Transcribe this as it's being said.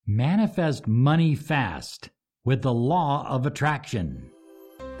Manifest money fast with the Law of Attraction.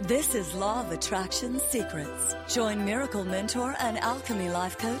 This is Law of Attraction Secrets. Join Miracle Mentor and Alchemy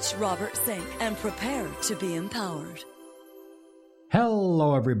Life Coach Robert Zink and prepare to be empowered.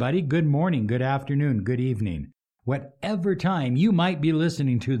 Hello, everybody. Good morning, good afternoon, good evening. Whatever time you might be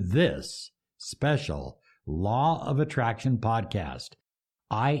listening to this special Law of Attraction podcast,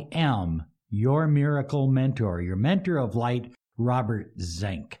 I am your miracle mentor, your mentor of light, Robert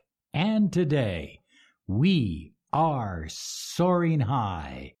Zink. And today, we are soaring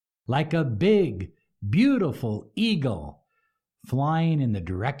high like a big, beautiful eagle flying in the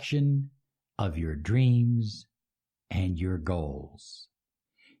direction of your dreams and your goals.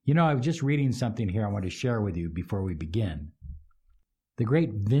 You know, I was just reading something here I want to share with you before we begin. The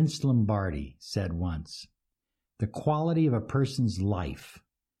great Vince Lombardi said once, "The quality of a person's life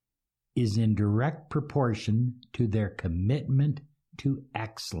is in direct proportion to their commitment to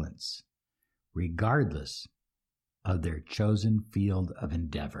excellence, regardless of their chosen field of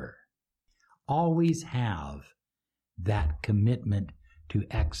endeavor." Always have that commitment to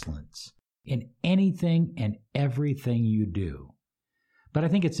excellence in anything and everything you do. But I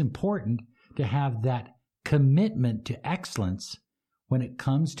think it's important to have that commitment to excellence when it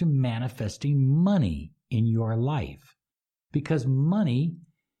comes to manifesting money in your life, because money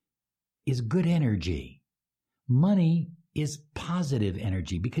is good energy. Money is positive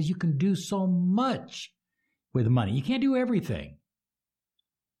energy because you can do so much with money. You can't do everything,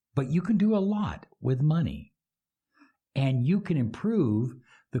 but you can do a lot with money. And you can improve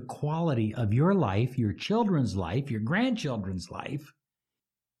the quality of your life, your children's life, your grandchildren's life,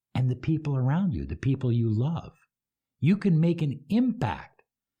 and the people around you, the people you love. You can make an impact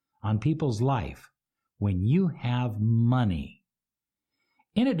on people's life when you have money.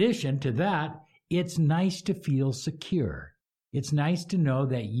 In addition to that, it's nice to feel secure. It's nice to know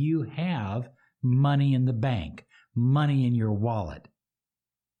that you have money in the bank, money in your wallet.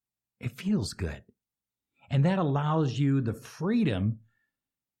 It feels good. And that allows you the freedom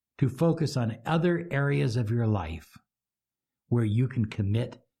to focus on other areas of your life where you can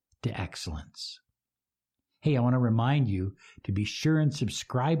commit to excellence. Hey, I want to remind you to be sure and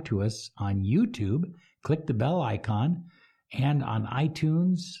subscribe to us on YouTube. Click the bell icon, and on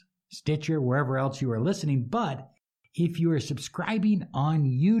iTunes, Stitcher, wherever else you are listening. But if you are subscribing on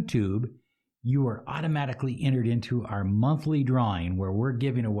YouTube, you are automatically entered into our monthly drawing where we're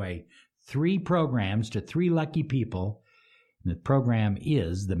giving away 3 programs to 3 lucky people. And the program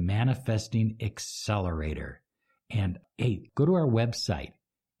is the Manifesting Accelerator. And hey, go to our website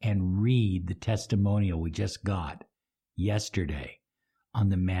and read the testimonial we just got yesterday on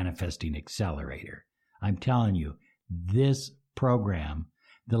the Manifesting Accelerator. I'm telling you, this program,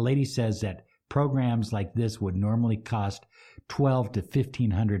 the lady says that programs like this would normally cost $1,200 to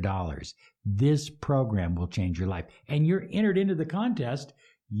 $1,500. This program will change your life. And you're entered into the contest.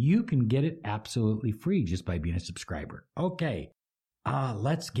 You can get it absolutely free just by being a subscriber. Okay,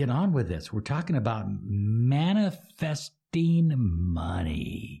 let's get on with this. We're talking about manifesting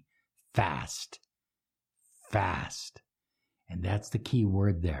money fast. And that's the key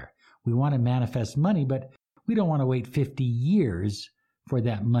word there. We want to manifest money, but we don't want to wait 50 years for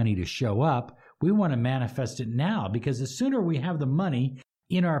that money to show up. We want to manifest it now, because the sooner we have the money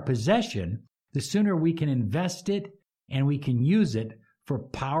in our possession, the sooner we can invest it and we can use it for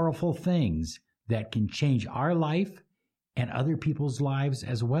powerful things that can change our life and other people's lives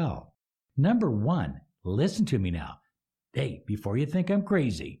as well. Number 1, listen to me now. Hey, before you think I'm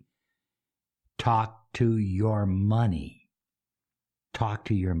crazy, talk to your money. Talk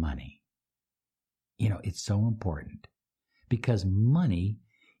to your money. You know, it's so important because money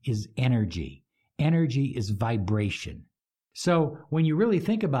is energy. Energy is vibration. So when you really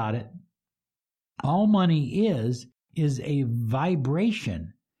think about it, all money is a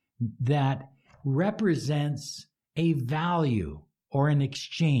vibration that represents a value or an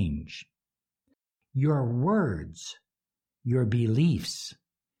exchange. Your words, your beliefs,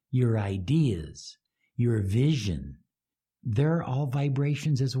 your ideas, your vision, they're all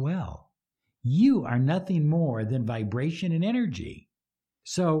vibrations as well. You are nothing more than vibration and energy.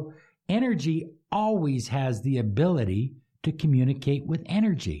 So energy always has the ability to communicate with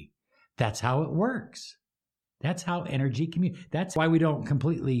energy. That's how it works. That's how energy communicates. That's why we don't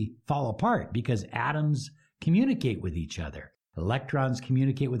completely fall apart, because atoms communicate with each other. Electrons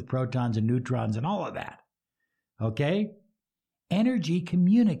communicate with protons and neutrons and all of that. Okay? Energy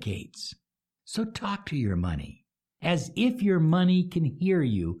communicates. So talk to your money as if your money can hear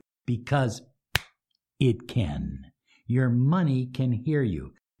you, because it can. Your money can hear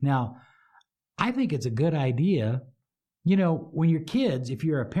you. Now, I think it's a good idea You know, when your kids, if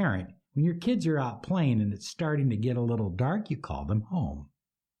you're a parent, when your kids are out playing and it's starting to get a little dark, you call them home.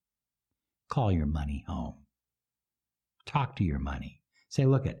 Call your money home. Talk to your money. Say,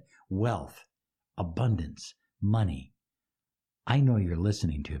 look at wealth, abundance, money. I know you're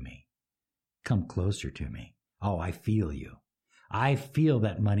listening to me. Come closer to me. Oh, I feel you. I feel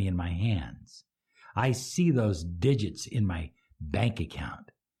that money in my hands. I see those digits in my bank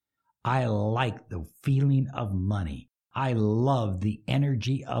account. I like the feeling of money. I love the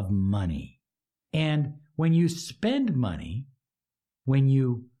energy of money. And when you spend money, when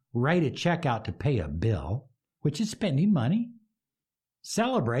you write a check out to pay a bill, which is spending money,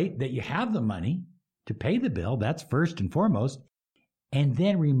 celebrate that you have the money to pay the bill. That's first and foremost. And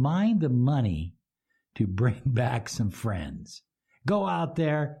then remind the money to bring back some friends. Go out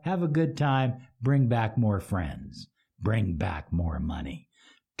there, have a good time, bring back more friends, bring back more money.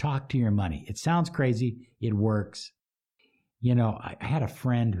 Talk to your money. It sounds crazy. It works. You know, I had a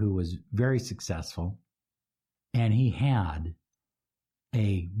friend who was very successful, and he had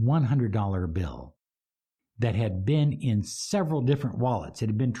a $100 bill that had been in several different wallets. It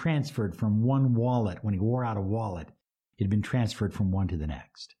had been transferred from one wallet. When he wore out a wallet, it had been transferred from one to the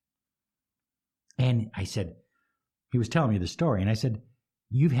next. And I said, he was telling me the story, and I said,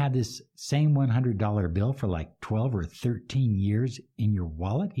 you've had this same $100 bill for like 12 or 13 years in your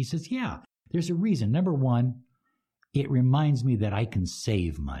wallet? He says, yeah, there's a reason. Number one, it reminds me that I can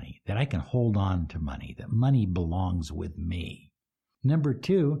save money, that I can hold on to money, that money belongs with me. Number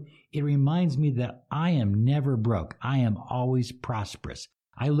two, it reminds me that I am never broke. I am always prosperous.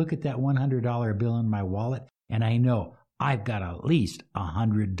 I look at that $100 bill in my wallet and I know I've got at least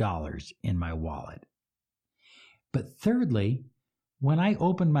 $100 in my wallet. But thirdly, when I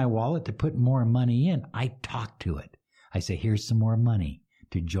open my wallet to put more money in, I talk to it. I say, here's some more money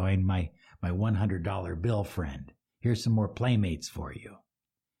to join my $100 bill friend. Here's some more Playmates for you.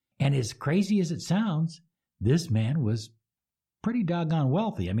 And as crazy as it sounds, this man was pretty doggone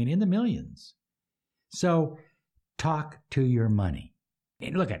wealthy. I mean, in the millions. So talk to your money. And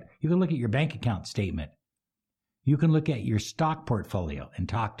you can look at your bank account statement. You can look at your stock portfolio and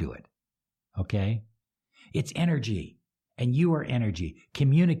talk to it. Okay? It's energy, and you are energy.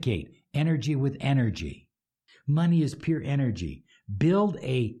 Communicate energy with energy. Money is pure energy. Build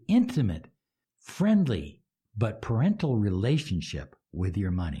a intimate, friendly, but parental relationship with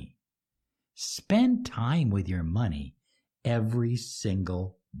your money. Spend time with your money every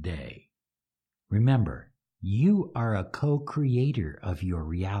single day. Remember, you are a co-creator of your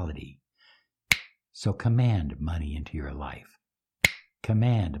reality. So command money into your life.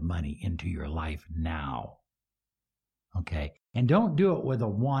 Command money into your life now. Okay? And don't do it with a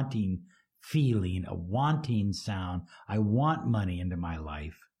wanting feeling, a wanting sound. I want money into my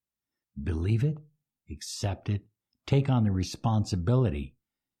life. Believe it. Accept it, take on the responsibility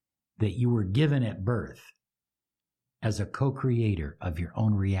that you were given at birth as a co-creator of your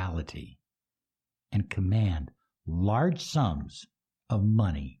own reality, and command large sums of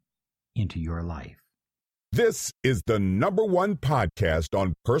money into your life. This is the #1 podcast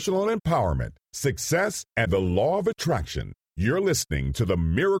on personal empowerment, success, and the law of attraction. You're listening to the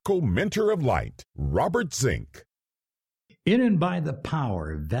Miracle Mentor of Light, Robert Zink. In and by the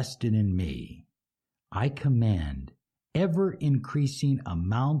power vested in me, I command ever-increasing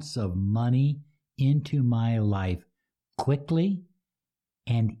amounts of money into my life quickly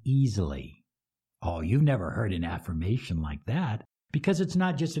and easily. Oh, you've never heard an affirmation like that, because it's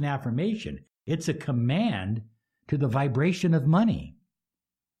not just an affirmation. It's a command to the vibration of money.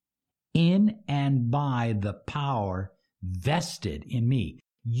 In and by the power vested in me.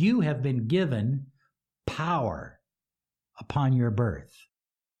 You have been given power upon your birth.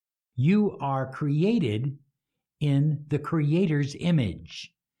 You are created in the Creator's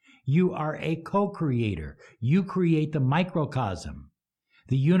image. You are a co-creator. You create the microcosm.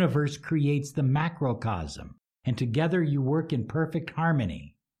 The universe creates the macrocosm. And together you work in perfect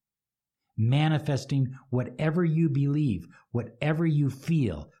harmony, manifesting whatever you believe, whatever you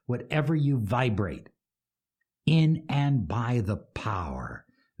feel, whatever you vibrate. In and by the power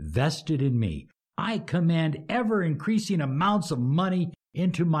vested in me, I command ever-increasing amounts of money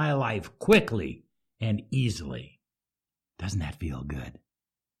into my life quickly and easily. Doesn't that feel good?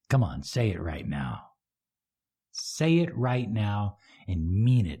 Come on, say it right now. Say it right now and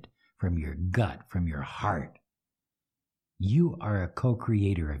mean it from your gut, from your heart. You are a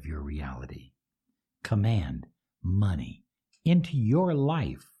co-creator of your reality. Command money into your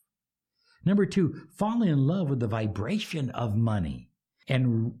life. Number 2, fall in love with the vibration of money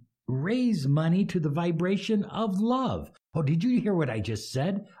and raise money to the vibration of love. Oh, did you hear what I just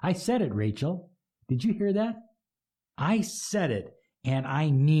said? I said it, Rachel. Did you hear that? I said it and I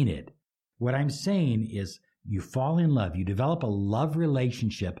mean it. What I'm saying is you fall in love, you develop a love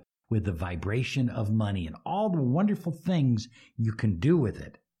relationship with the vibration of money and all the wonderful things you can do with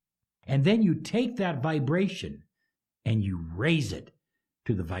it. And then you take that vibration and you raise it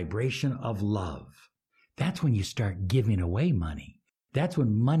to the vibration of love. That's when you start giving away money. That's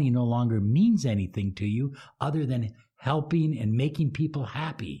when money no longer means anything to you other than helping and making people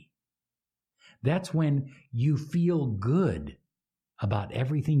happy. That's when you feel good about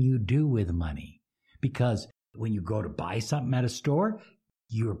everything you do with money. Because when you go to buy something at a store,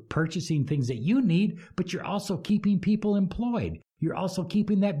 you're purchasing things that you need, but you're also keeping people employed. You're also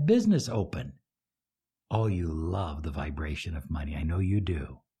keeping that business open. Oh, you love the vibration of money. I know you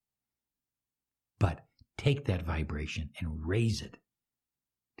do. But take that vibration and raise it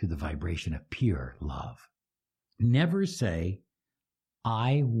to the vibration of pure love. Never say,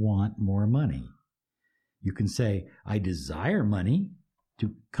 I want more money. You can say, I desire money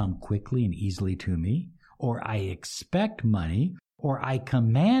to come quickly and easily to me, or I expect money, or I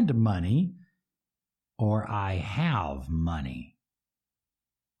command money, or I have money.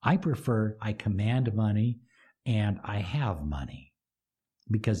 I prefer I command money and I have money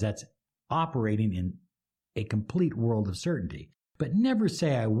because that's operating in a complete world of certainty. But never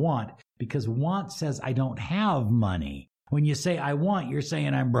say I want, because want says I don't have money. When you say I want, you're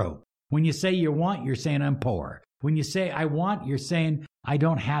saying I'm broke. When you say you want, you're saying I'm poor. When you say I want, you're saying I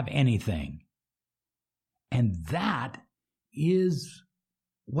don't have anything. And that is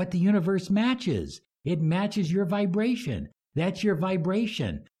what the universe matches. It matches your vibration. That's your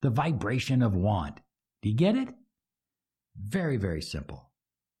vibration, the vibration of want. Do you get it? Very, very simple.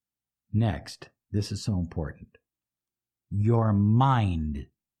 Next, this is so important. Your mind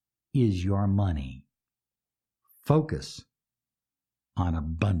is your money. Focus on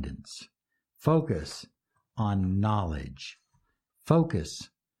abundance. Focus on knowledge. Focus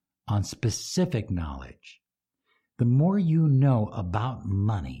on specific knowledge. The more you know about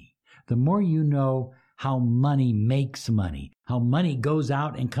money, the more you know how money makes money, how money goes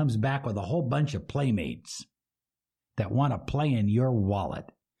out and comes back with a whole bunch of playmates that want to play in your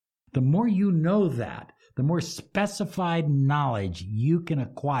wallet. The more you know that, the more specified knowledge you can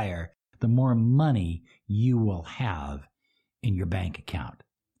acquire, the more money you will have in your bank account.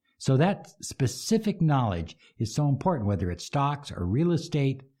 So that specific knowledge is so important, whether it's stocks or real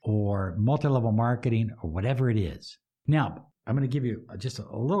estate or multi-level marketing or whatever it is. Now, I'm going to give you just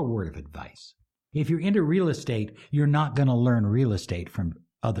a little word of advice. If you're into real estate, you're not going to learn real estate from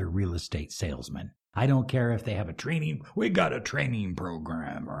other real estate salesmen. I don't care if they have a training. We got a training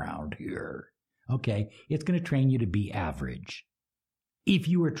program around here. Okay, it's going to train you to be average. If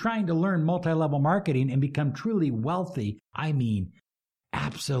you were trying to learn multi-level marketing and become truly wealthy, I mean,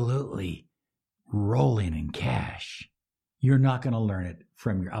 absolutely rolling in cash, you're not going to learn it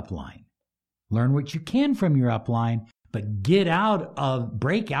from your upline. Learn what you can from your upline, but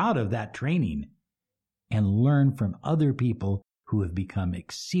break out of that training and learn from other people who have become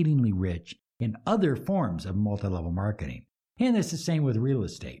exceedingly rich in other forms of multi-level marketing. And it's the same with real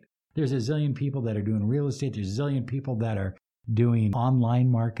estate. There's a zillion people that are doing real estate. There's a zillion people that are doing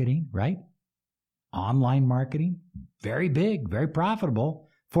online marketing, right? Online marketing, very big, very profitable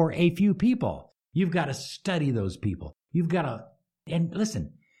for a few people. You've got to study those people. You've got to, and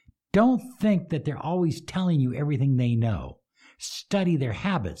listen, don't think that they're always telling you everything they know. Study their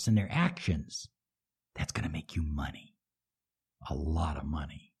habits and their actions. That's going to make you money. A lot of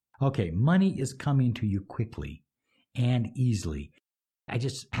money. Okay, money is coming to you quickly and easily. I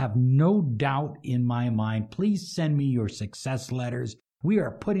just have no doubt in my mind. Please send me your success letters. We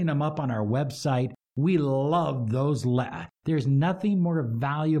are putting them up on our website. We love those. There's nothing more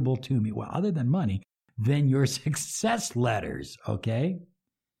valuable to me, well, other than money, than your success letters, okay?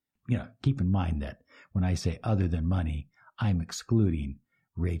 You know, keep in mind that when I say other than money, I'm excluding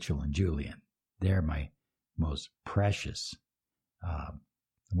Rachel and Julian. They're my most precious.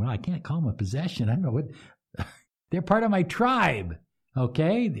 Well, I can't call them a possession. I don't know what. They're part of my tribe,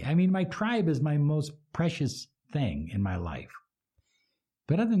 okay? I mean, my tribe is my most precious thing in my life.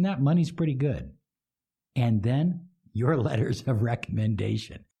 But other than that, money's pretty good. And then your letters of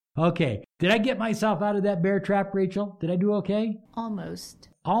recommendation. Okay, did I get myself out of that bear trap, Rachel? Did I do okay? Almost.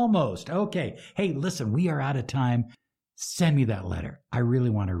 Almost, okay. Hey, listen, we are out of time. Send me that letter. I really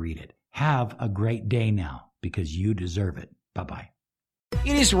want to read it. Have a great day now, because you deserve it. Bye-bye.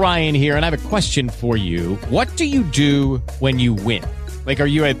 It is Ryan here, and I have a question for you. What do you do when you win? Like, are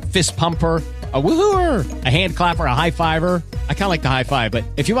you a fist pumper? A woohooer, a hand clapper, a high fiver. I kind of like the high five, but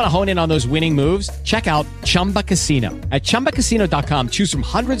if you want to hone in on those winning moves, check out Chumba Casino. At ChumbaCasino.com, choose from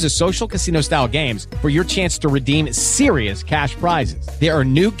hundreds of social casino style games for your chance to redeem serious cash prizes. There are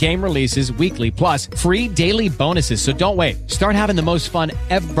new game releases weekly, plus free daily bonuses. So don't wait. Start having the most fun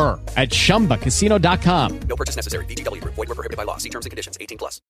ever at ChumbaCasino.com. No purchase necessary. VGW Group. Void where prohibited by law. See terms and conditions. 18+.